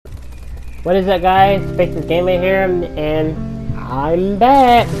What is up, guys? Space's Gameplay here, and I'm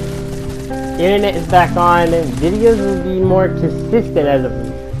back. Internet is back on. Videos will be more consistent as of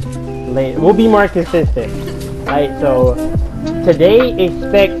late. Will be more consistent. Right, so today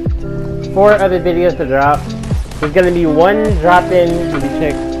expect 4 other videos to drop. There's gonna be one dropping. Let me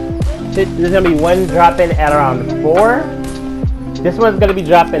check. There's gonna be one dropping at around 4. This one's gonna be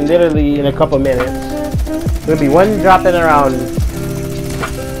dropping literally in a couple minutes. There'll be one dropping around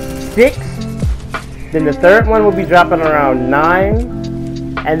 6. Then the third one will be dropping around 9.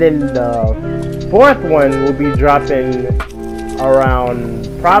 And then the 4th one will be dropping around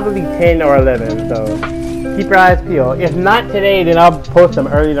probably 10 or 11. So keep your eyes peeled. If not today, then I'll post them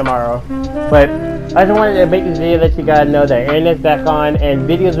early tomorrow. But I just wanted to make this video to let you guys know that internet's back on and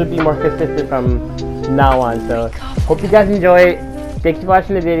videos will be more consistent from now on. So hope you guys enjoy it. Thanks for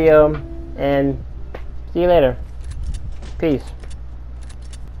watching the video and see you later. Peace.